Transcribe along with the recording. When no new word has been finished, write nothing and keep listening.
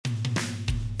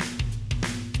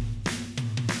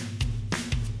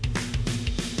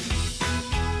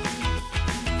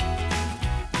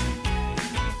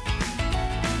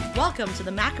Welcome to the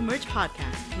MacEmerge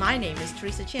podcast. My name is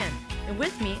Teresa Chan, and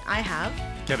with me I have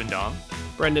Kevin Dong,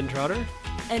 Brendan Trotter,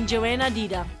 and Joanna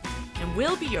Dida, and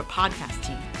we'll be your podcast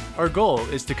team. Our goal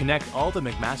is to connect all the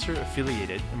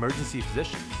McMaster-affiliated emergency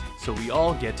physicians so we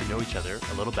all get to know each other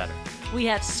a little better. We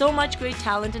have so much great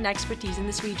talent and expertise in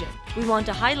this region. We want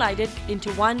to highlight it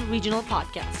into one regional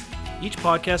podcast. Each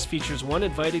podcast features one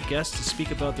invited guest to speak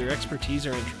about their expertise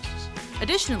or interests.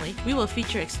 Additionally, we will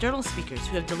feature external speakers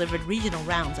who have delivered regional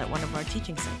rounds at one of our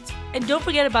teaching sites. And don't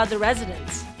forget about the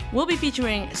residents. We'll be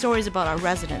featuring stories about our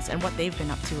residents and what they've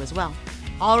been up to as well.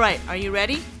 All right, are you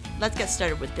ready? Let's get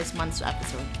started with this month's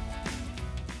episode.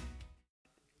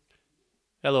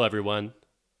 Hello, everyone.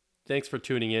 Thanks for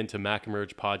tuning in to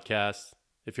MacEmerge Podcast.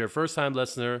 If you're a first-time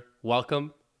listener,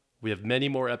 welcome. We have many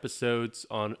more episodes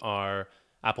on our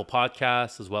Apple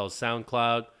Podcasts as well as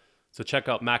SoundCloud. So check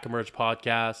out MacEmerge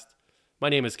Podcast. My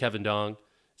name is Kevin Dong.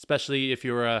 Especially if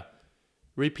you're a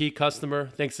repeat customer,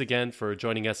 thanks again for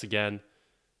joining us again.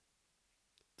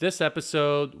 This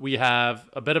episode, we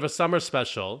have a bit of a summer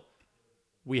special.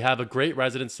 We have a great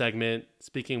resident segment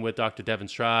speaking with Dr. Devin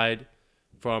Stride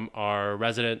from our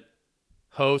resident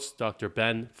host, Dr.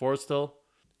 Ben Forrestal.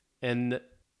 And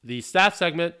the staff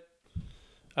segment,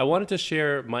 I wanted to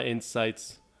share my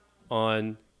insights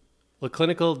on a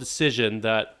clinical decision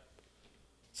that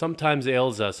sometimes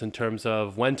ails us in terms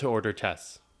of when to order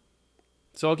tests.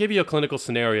 So I'll give you a clinical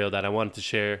scenario that I wanted to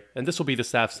share, and this will be the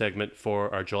staff segment for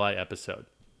our July episode.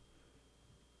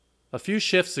 A few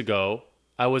shifts ago,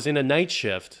 I was in a night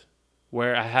shift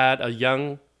where I had a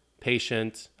young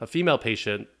patient, a female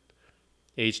patient,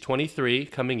 age 23,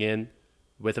 coming in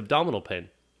with abdominal pain.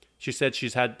 She said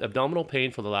she's had abdominal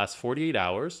pain for the last 48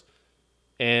 hours,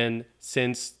 and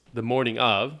since the morning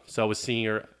of, so I was seeing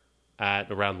her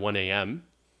at around 1 a.m.,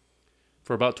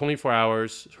 for about 24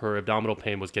 hours, her abdominal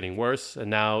pain was getting worse, and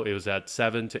now it was at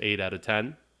 7 to 8 out of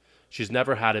 10. She's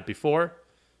never had it before,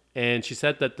 and she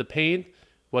said that the pain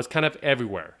was kind of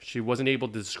everywhere. She wasn't able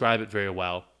to describe it very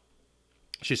well.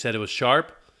 She said it was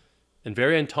sharp and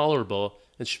very intolerable,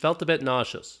 and she felt a bit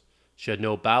nauseous. She had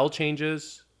no bowel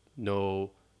changes, no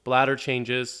bladder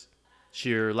changes.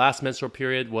 Her last menstrual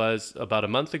period was about a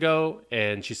month ago,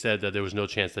 and she said that there was no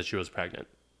chance that she was pregnant.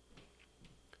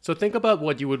 So think about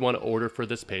what you would want to order for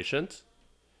this patient,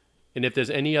 and if there's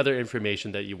any other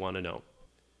information that you want to know.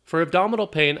 For abdominal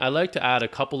pain, I like to add a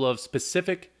couple of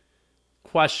specific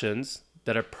questions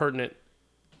that are pertinent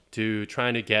to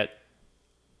trying to get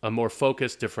a more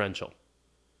focused differential.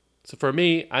 So for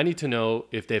me, I need to know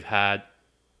if they've had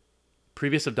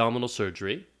previous abdominal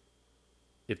surgery,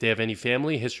 if they have any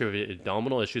family history of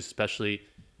abdominal issues, especially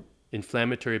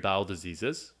inflammatory bowel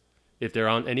diseases, if they're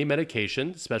on any medication,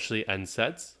 especially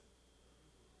NSAIDs.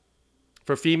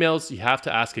 For females, you have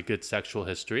to ask a good sexual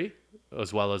history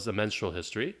as well as a menstrual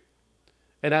history.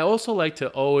 And I also like to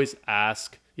always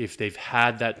ask if they've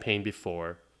had that pain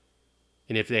before,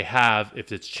 and if they have,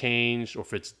 if it's changed or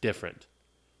if it's different.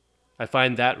 I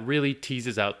find that really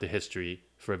teases out the history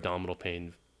for abdominal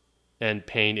pain and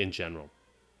pain in general.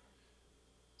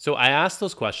 So I asked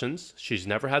those questions. She's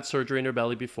never had surgery in her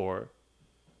belly before.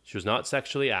 She was not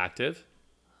sexually active,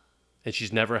 and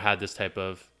she's never had this type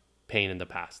of pain in the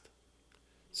past.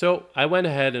 So I went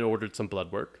ahead and ordered some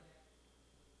blood work.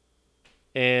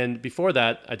 And before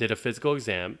that, I did a physical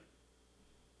exam,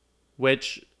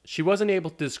 which she wasn't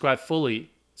able to describe fully.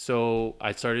 So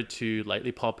I started to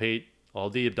lightly palpate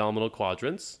all the abdominal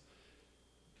quadrants,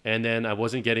 and then I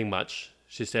wasn't getting much.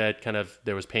 She said kind of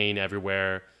there was pain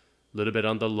everywhere, a little bit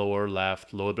on the lower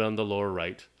left, a little bit on the lower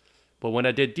right. But when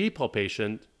I did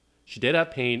depalpation, she did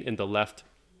have pain in the left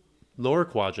lower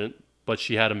quadrant, but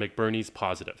she had a McBurney's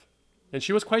positive. And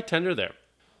she was quite tender there.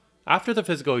 After the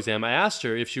physical exam, I asked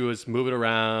her if she was moving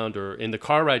around or in the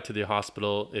car ride to the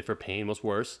hospital, if her pain was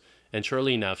worse. And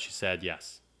surely enough, she said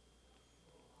yes.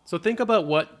 So think about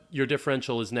what your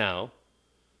differential is now,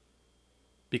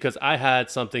 because I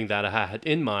had something that I had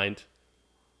in mind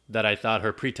that I thought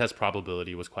her pretest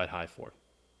probability was quite high for.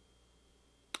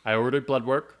 I ordered blood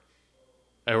work.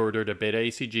 I ordered a beta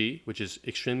ACG, which is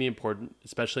extremely important,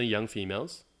 especially in young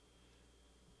females.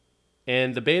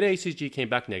 And the beta ACG came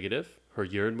back negative. Her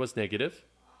urine was negative.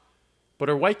 But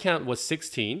her white count was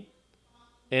 16.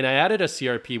 And I added a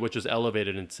CRP, which was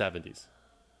elevated in 70s.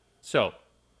 So,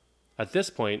 at this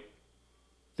point,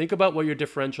 think about what your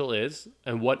differential is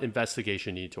and what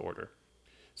investigation you need to order.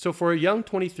 So for a young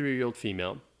 23-year-old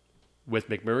female with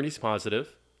McBurney's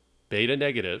positive, beta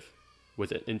negative,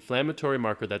 with an inflammatory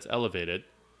marker that's elevated,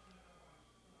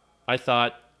 I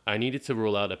thought I needed to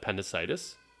rule out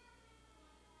appendicitis.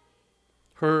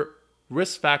 Her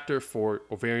risk factor for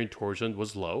ovarian torsion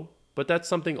was low, but but that's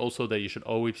something also that you should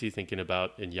always be thinking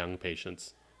about in young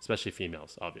patients, especially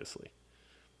females, obviously.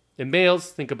 In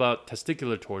males, think about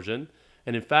testicular torsion.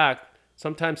 And in fact,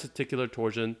 sometimes testicular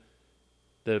torsion,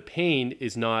 the pain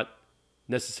is not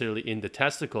necessarily in the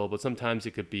testicle, but sometimes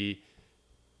it could be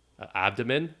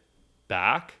abdomen,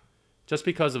 back, just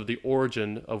because of the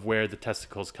origin of where the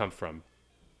testicles come from.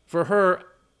 For her,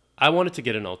 I wanted to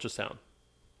get an ultrasound.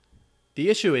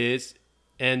 The issue is,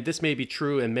 and this may be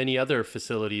true in many other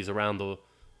facilities around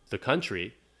the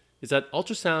country, is that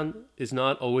ultrasound is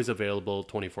not always available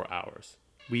 24 hours.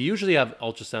 We usually have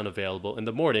ultrasound available in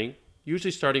the morning, usually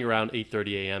starting around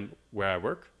 8:30 a.m. where I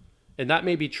work. And that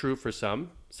may be true for some.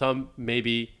 Some may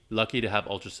be lucky to have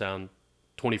ultrasound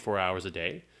 24 hours a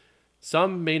day.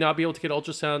 Some may not be able to get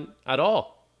ultrasound at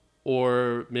all,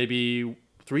 or maybe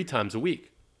 3 times a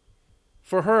week.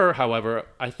 For her, however,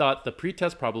 I thought the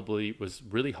pretest probably was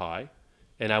really high,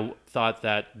 and I thought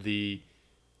that the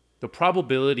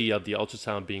probability of the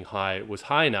ultrasound being high was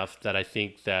high enough that I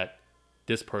think that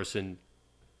this person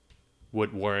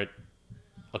would warrant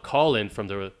a call in from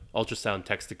the ultrasound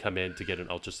techs to come in to get an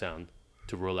ultrasound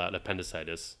to rule out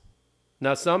appendicitis.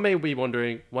 Now, some may be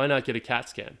wondering, why not get a CAT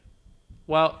scan?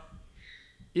 Well,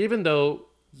 even though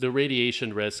the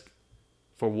radiation risk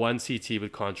for one CT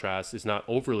with contrast is not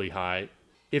overly high,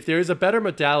 if there is a better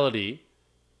modality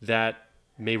that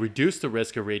may reduce the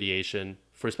risk of radiation,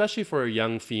 especially for a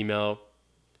young female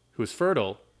who is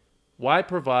fertile, why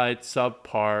provide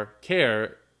subpar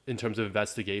care in terms of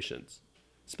investigations?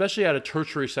 Especially at a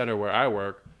tertiary center where I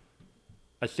work,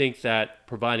 I think that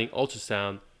providing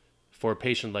ultrasound for a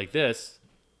patient like this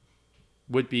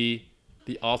would be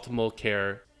the optimal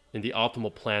care and the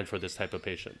optimal plan for this type of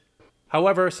patient.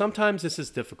 However, sometimes this is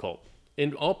difficult.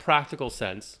 In all practical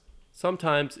sense,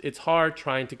 sometimes it's hard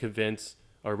trying to convince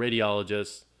our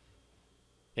radiologists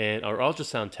and our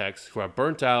ultrasound techs who are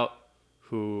burnt out,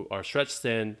 who are stretched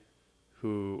thin,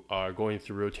 who are going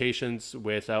through rotations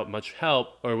without much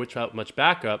help or without much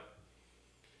backup,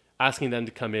 asking them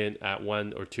to come in at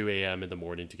 1 or 2 a.m. in the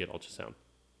morning to get ultrasound.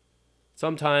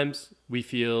 Sometimes we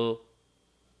feel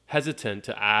hesitant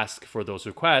to ask for those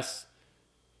requests,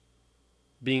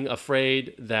 being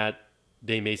afraid that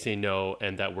they may say no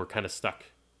and that we're kind of stuck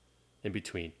in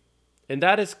between. And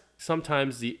that is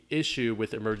sometimes the issue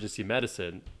with emergency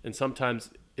medicine. And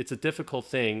sometimes it's a difficult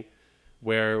thing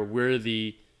where we're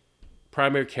the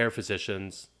primary care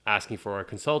physicians asking for our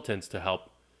consultants to help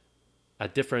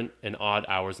at different and odd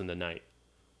hours in the night.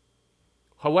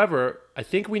 However, I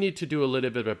think we need to do a little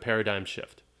bit of a paradigm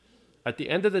shift. At the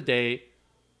end of the day,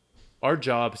 our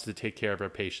job is to take care of our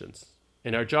patients.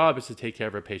 And our job is to take care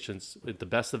of our patients with the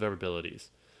best of our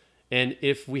abilities. And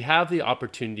if we have the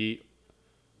opportunity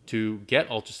to get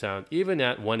ultrasound, even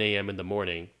at 1 a.m. in the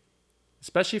morning,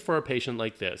 especially for a patient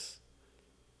like this,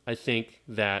 I think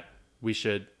that we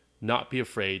should not be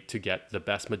afraid to get the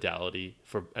best modality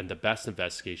and the best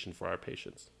investigation for our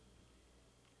patients.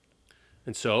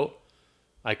 And so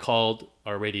I called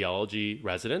our radiology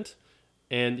resident,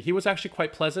 and he was actually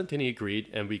quite pleasant, and he agreed,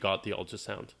 and we got the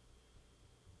ultrasound.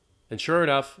 And sure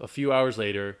enough, a few hours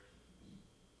later,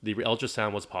 the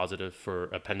ultrasound was positive for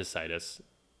appendicitis,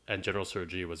 and general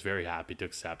surgery was very happy to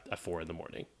accept at 4 a.m.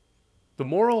 The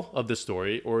moral of the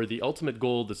story, or the ultimate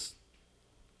goal of this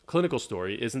clinical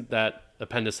story, isn't that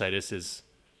appendicitis is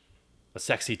a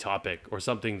sexy topic or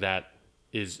something that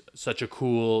is such a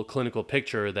cool clinical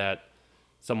picture that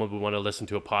someone would want to listen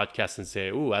to a podcast and say,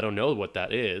 "Ooh, I don't know what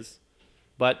that is."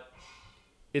 But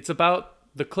it's about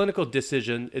the clinical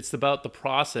decision. It's about the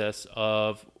process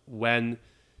of when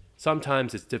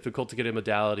sometimes it's difficult to get a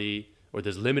modality or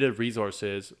there's limited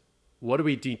resources. What do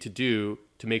we need to do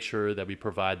to make sure that we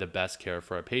provide the best care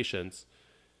for our patients?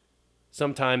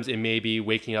 Sometimes it may be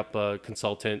waking up a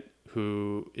consultant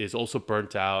who is also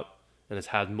burnt out and has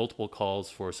had multiple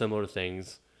calls for similar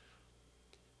things.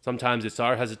 Sometimes it's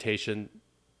our hesitation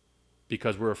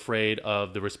because we're afraid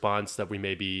of the response that we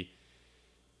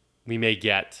may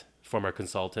get from our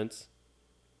consultants.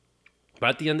 But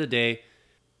at the end of the day,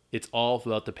 it's all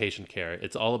about the patient care.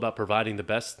 It's all about providing the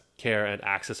best care and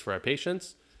access for our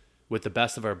patients with the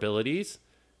best of our abilities.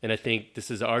 And I think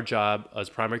this is our job as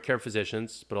primary care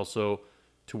physicians, but also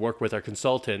to work with our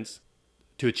consultants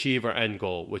to achieve our end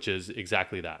goal, which is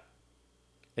exactly that.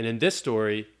 And in this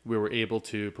story, we were able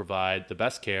to provide the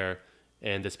best care,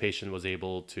 and this patient was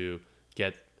able to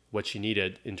get what she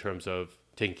needed in terms of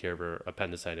taking care of her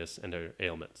appendicitis and her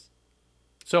ailments.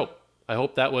 So I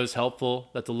hope that was helpful.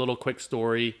 That's a little quick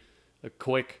story, a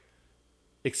quick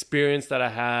experience that I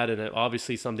had, and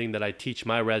obviously something that I teach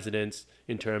my residents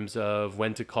in terms of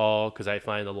when to call, because I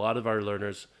find a lot of our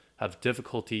learners have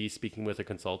difficulty speaking with their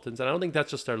consultants. And I don't think that's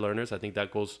just our learners. I think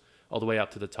that goes all the way up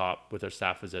to the top with our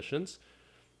staff physicians.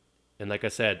 And like I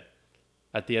said,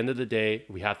 at the end of the day,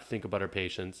 we have to think about our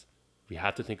patients. We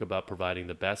have to think about providing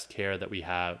the best care that we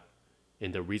have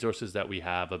in the resources that we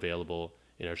have available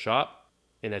in our shop.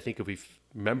 And I think if we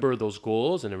remember those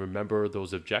goals and remember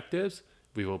those objectives,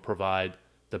 we will provide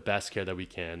the best care that we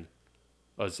can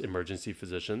as emergency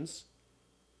physicians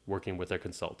working with our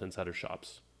consultants at our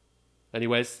shops.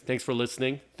 Anyways, thanks for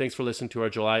listening. Thanks for listening to our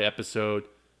July episode.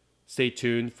 Stay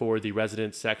tuned for the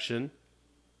resident section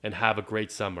and have a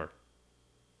great summer.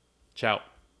 Ciao.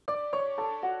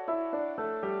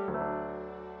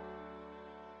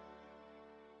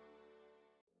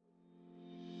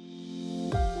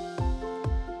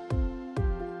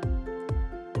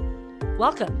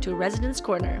 Welcome to Residence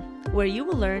Corner, where you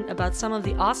will learn about some of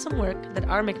the awesome work that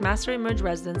our McMaster Emerge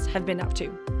residents have been up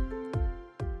to.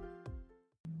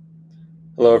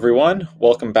 Hello, everyone.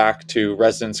 Welcome back to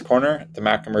Residence Corner, the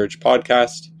MacEmerge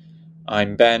podcast.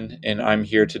 I'm Ben, and I'm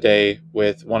here today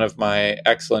with one of my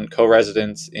excellent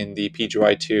co-residents in the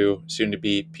PGY2,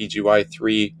 soon-to-be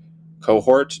PGY3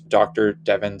 cohort, Dr.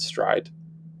 Devin Stride.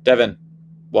 Devin,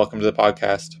 welcome to the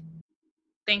podcast.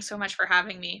 Thanks so much for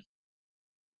having me.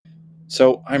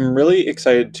 So I'm really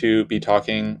excited to be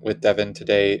talking with Devin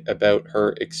today about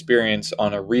her experience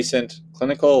on a recent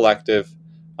clinical elective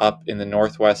up in the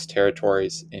Northwest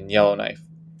Territories in Yellowknife.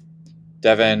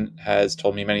 Devin has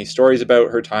told me many stories about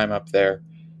her time up there,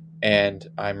 and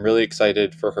I'm really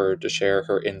excited for her to share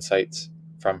her insights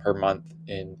from her month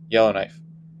in Yellowknife.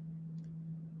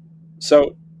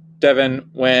 So, Devin,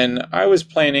 when I was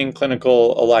planning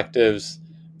clinical electives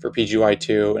for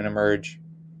PGY2 and Emerge,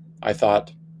 I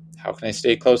thought, how can I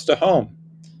stay close to home?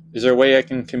 Is there a way I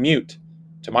can commute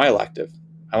to my elective?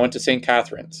 I went to St.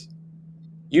 Catharines.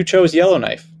 You chose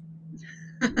Yellowknife.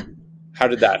 How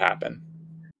did that happen?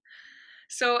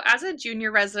 So as a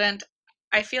junior resident,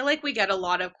 I feel like we get a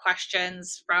lot of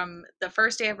questions from the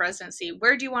first day of residency.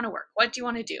 Where do you want to work? What do you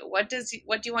want to do? What do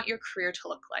you want your career to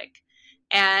look like?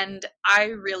 And I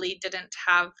really didn't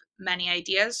have many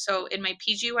ideas. So in my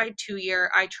PGY2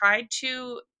 year, I tried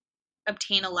to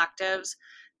obtain electives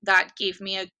that gave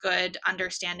me a good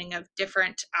understanding of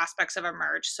different aspects of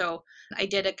Emerge. So I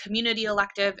did a community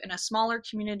elective in a smaller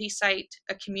community site,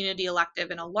 a community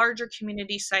elective in a larger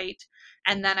community site,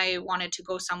 and then I wanted to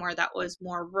go somewhere that was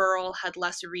more rural, had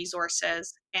less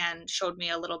resources, and showed me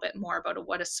a little bit more about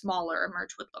what a smaller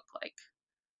Emerge would look like.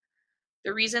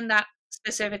 The reason that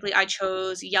specifically I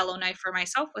chose Yellowknife for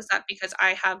myself was that because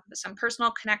I have some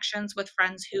personal connections with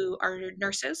friends who are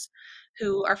nurses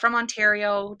who are from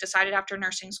Ontario, decided after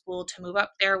nursing school to move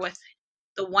up there with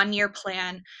the 1-year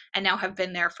plan, and now have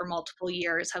been there for multiple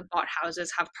years, have bought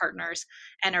houses, have partners,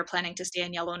 and are planning to stay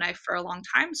in Yellowknife for a long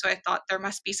time. So I thought there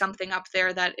must be something up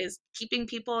there that is keeping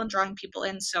people and drawing people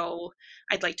in. So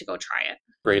I'd like to go try it.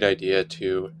 Great idea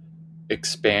to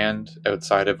expand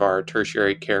outside of our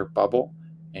tertiary care bubble,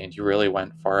 and you really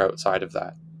went far outside of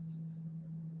that.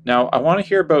 Now, I want to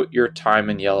hear about your time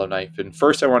in Yellowknife, and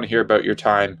first I want to hear about your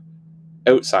time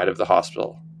outside of the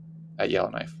hospital at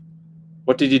Yellowknife.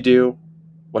 What did you do?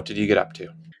 What did you get up to?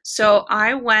 So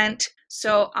I went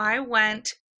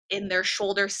in their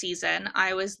shoulder season.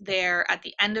 I was there at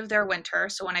the end of their winter.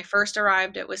 So when I first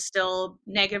arrived, it was still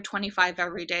negative 25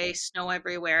 every day, snow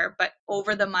everywhere. But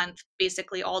over the month,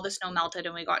 basically all the snow melted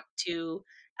and we got to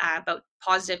about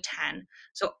positive 10.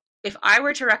 So if I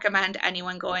were to recommend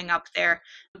anyone going up there,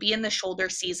 be in the shoulder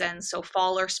season, so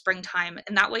fall or springtime.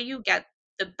 And that way you get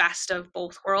the best of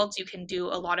both worlds. You can do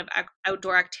a lot of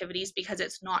outdoor activities because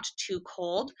it's not too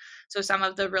cold. So some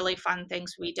of the really fun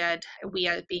things we did, we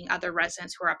being other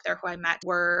residents who were up there who I met,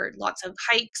 were lots of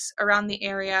hikes around the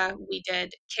area. We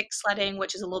did kick sledding,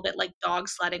 which is a little bit like dog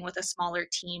sledding with a smaller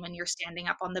team, and you're standing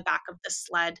up on the back of the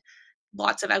sled.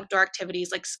 Lots of outdoor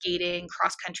activities like skating,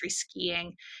 cross-country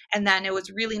skiing. And then it was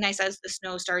really nice as the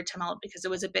snow started to melt because it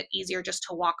was a bit easier just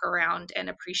to walk around and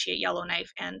appreciate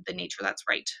Yellowknife and the nature that's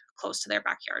right close to their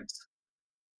backyards.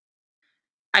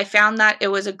 I found that it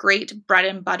was a great bread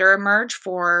and butter Emerge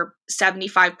for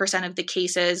 75% of the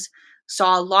cases.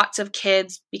 Saw lots of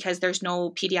kids because there's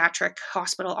no pediatric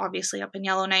hospital, obviously, up in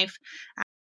Yellowknife.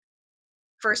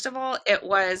 First of all, it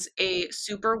was a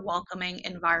super welcoming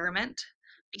environment.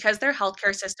 Because their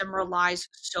healthcare system relies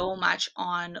so much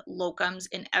on locums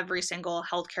in every single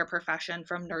healthcare profession,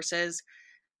 from nurses,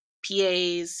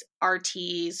 PAs,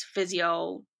 RTs,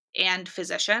 physio, and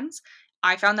physicians,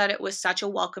 I found that it was such a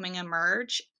welcoming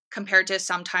Emerge compared to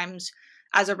sometimes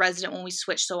as a resident when we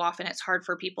switch so often, it's hard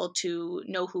for people to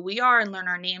know who we are and learn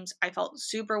our names. I felt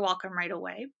super welcome right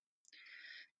away.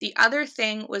 The other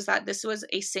thing was that this was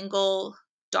a single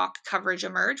doc coverage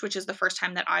emerge, which is the first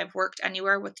time that I've worked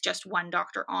anywhere with just one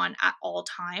doctor on at all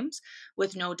times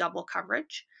with no double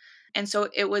coverage. And so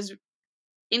it was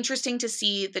interesting to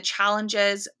see the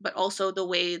challenges, but also the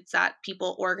ways that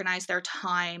people organize their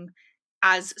time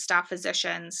as staff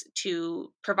physicians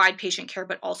to provide patient care,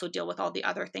 but also deal with all the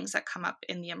other things that come up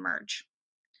in the emerge.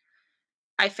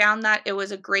 I found that it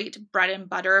was a great bread and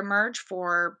butter emerge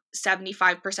for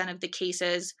 75% of the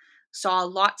cases. Saw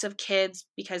lots of kids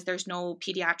because there's no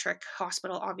pediatric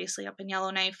hospital, obviously, up in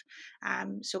Yellowknife.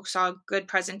 So saw good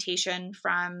presentation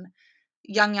from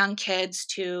young kids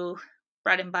to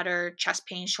bread and butter, chest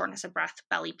pain, shortness of breath,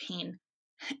 belly pain.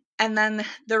 And then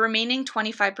the remaining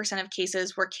 25% of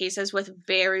cases were cases with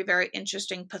very, very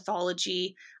interesting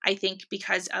pathology, I think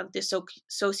because of the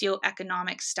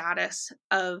socioeconomic status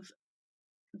of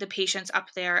the patients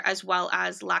up there, as well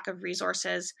as lack of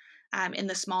resources in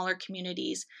the smaller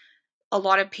communities. A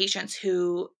lot of patients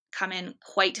who come in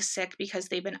quite sick because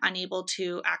they've been unable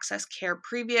to access care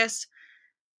previous,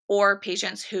 or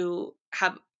patients who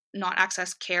have not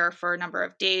accessed care for a number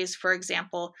of days. For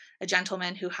example, a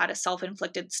gentleman who had a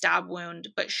self-inflicted stab wound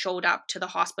but showed up to the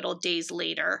hospital days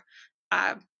later,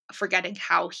 forgetting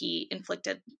how he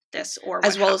inflicted this, or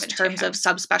as well as terms of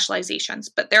subspecializations.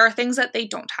 But there are things that they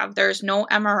don't have. There's no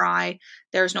MRI,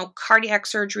 there's no cardiac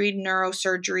surgery,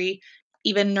 neurosurgery,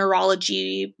 even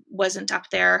neurology wasn't up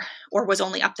there, or was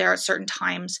only up there at certain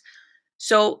times.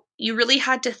 So you really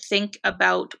had to think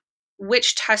about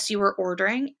which tests you were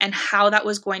ordering and how that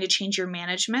was going to change your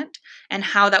management and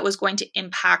how that was going to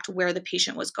impact where the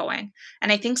patient was going.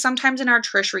 And I think sometimes in our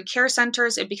tertiary care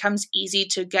centers, it becomes easy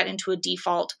to get into a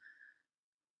default.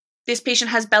 This patient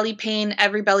has belly pain.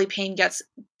 Every belly pain gets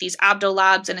these abdo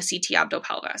labs and a CT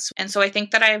abdo-pelvis. And so I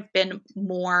think that I've been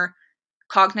more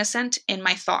cognizant in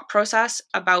my thought process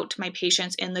about my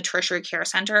patients in the tertiary care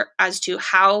center as to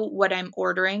how what I'm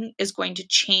ordering is going to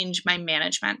change my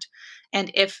management. And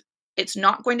if it's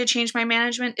not going to change my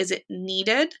management, is it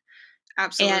needed?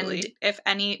 Absolutely. And if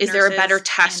any, is there a better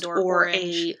test or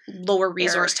a lower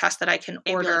resource test that I can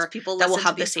order people that will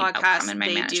have the same outcome in my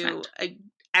management? They do an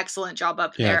excellent job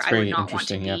up there. I would not want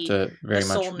to be you have to very the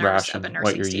much sole nurse of a ration what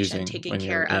nursing you're station using taking when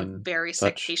care you're of in very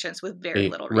sick such patients with very a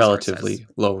little resources. relatively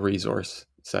low resource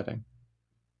setting.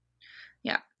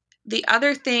 Yeah. The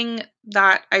other thing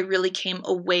that I really came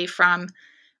away from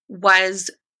was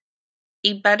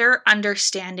a better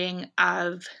understanding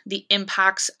of the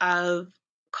impacts of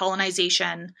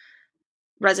colonization,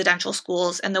 residential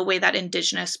schools, and the way that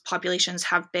Indigenous populations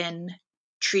have been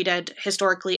treated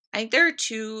historically. I think there are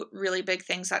two really big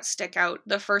things that stick out.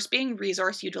 The first being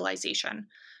resource utilization.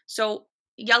 So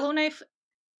Yellowknife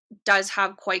does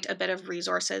have quite a bit of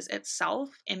resources itself,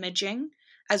 imaging,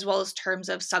 as well as terms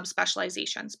of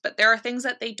subspecializations. But there are things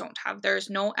that they don't have. There's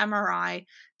no MRI,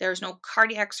 there's no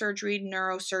cardiac surgery,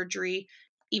 neurosurgery,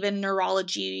 even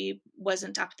neurology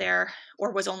wasn't up there,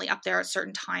 or was only up there at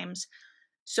certain times.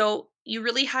 So you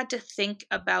really had to think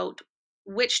about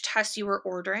which tests you were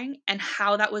ordering and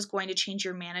how that was going to change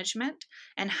your management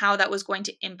and how that was going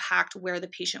to impact where the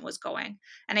patient was going.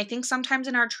 And I think sometimes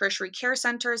in our tertiary care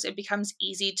centers, it becomes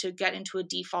easy to get into a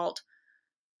default.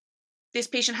 This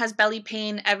patient has belly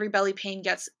pain. Every belly pain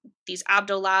gets these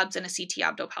abdo labs and a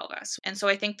CT abdo-pelvis. And so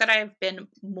I think that I've been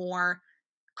more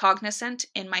cognizant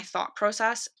in my thought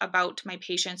process about my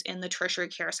patients in the tertiary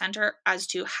care center as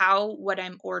to how what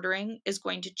I'm ordering is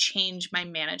going to change my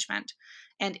management.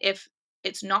 And if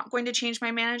it's not going to change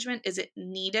my management, is it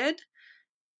needed?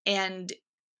 And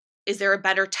is there a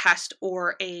better test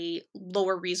or a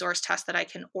lower resource test that I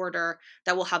can order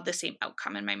that will have the same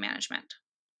outcome in my management?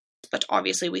 But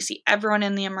obviously we see everyone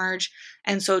in the emerge.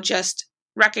 And so just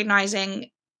recognizing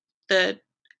the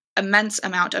immense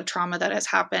amount of trauma that has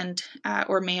happened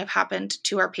or may have happened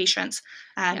to our patients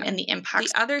and the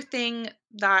impacts. The other thing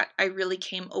that I really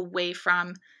came away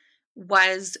from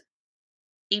was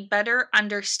a better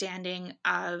understanding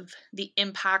of the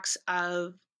impacts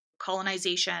of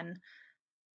colonization,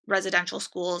 residential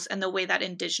schools, and the way that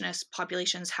Indigenous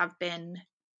populations have been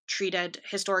treated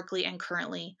historically and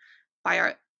currently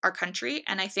by our country.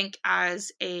 And I think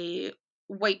as a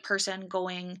white person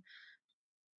going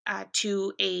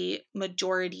to a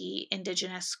majority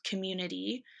Indigenous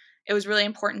community, it was really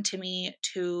important to me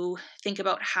to think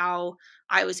about how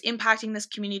I was impacting this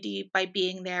community by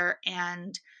being there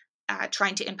and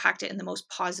trying to impact it in the most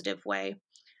positive way.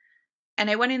 And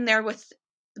I went in there with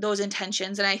those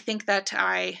intentions, and I think that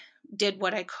I did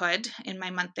what I could in my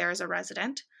month there as a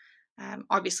resident,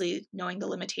 obviously knowing the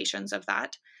limitations of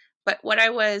that. But what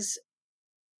I was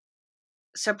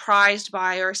surprised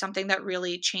by, or something that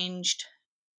really changed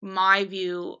my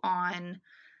view on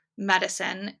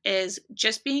medicine is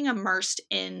just being immersed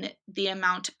in the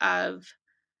amount of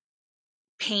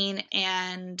pain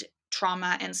and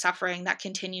trauma and suffering that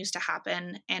continues to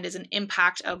happen and is an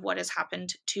impact of what has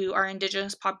happened to our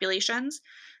Indigenous populations.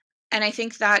 And I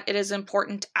think that it is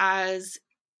important as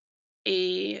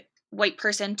a white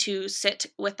person to sit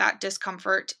with that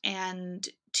discomfort and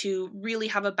to really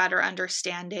have a better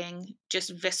understanding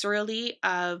just viscerally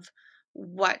of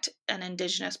what an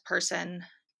Indigenous person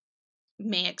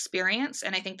may experience.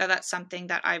 And I think that that's something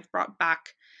that I've brought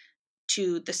back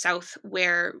to the South,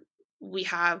 where we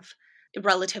have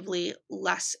relatively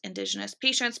less Indigenous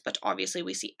patients, but obviously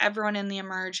we see everyone in the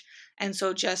Emerge. And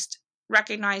so just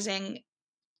recognizing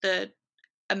the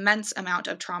immense amount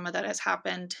of trauma that has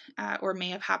happened or may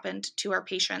have happened to our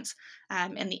patients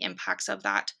and the impacts of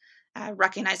that,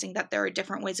 recognizing that there are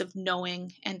different ways of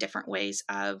knowing and different ways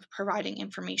of providing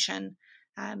information,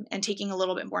 and taking a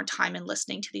little bit more time and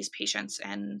listening to these patients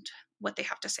and what they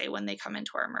have to say when they come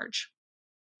into our Emerge.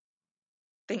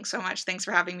 Thanks so much. Thanks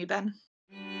for having me, Ben.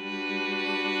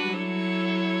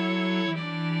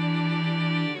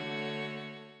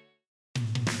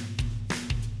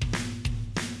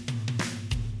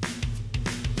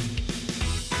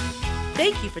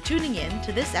 Thank you for tuning in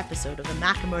to this episode of the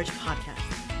Mac Emerge podcast.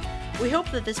 We hope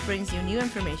that this brings you new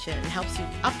information and helps you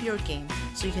up your game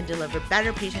so you can deliver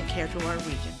better patient care to our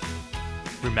region.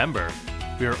 Remember,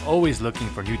 we are always looking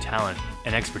for new talent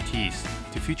and expertise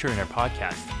to feature in our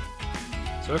podcast.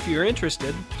 So if you're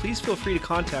interested, please feel free to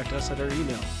contact us at our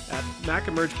email at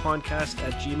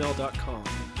macemergepodcast@gmail.com.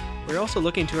 We're also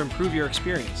looking to improve your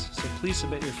experience, so please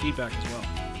submit your feedback as well.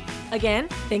 Again,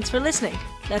 thanks for listening.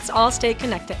 Let's all stay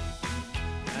connected.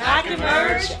 Mac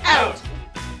Emerge out!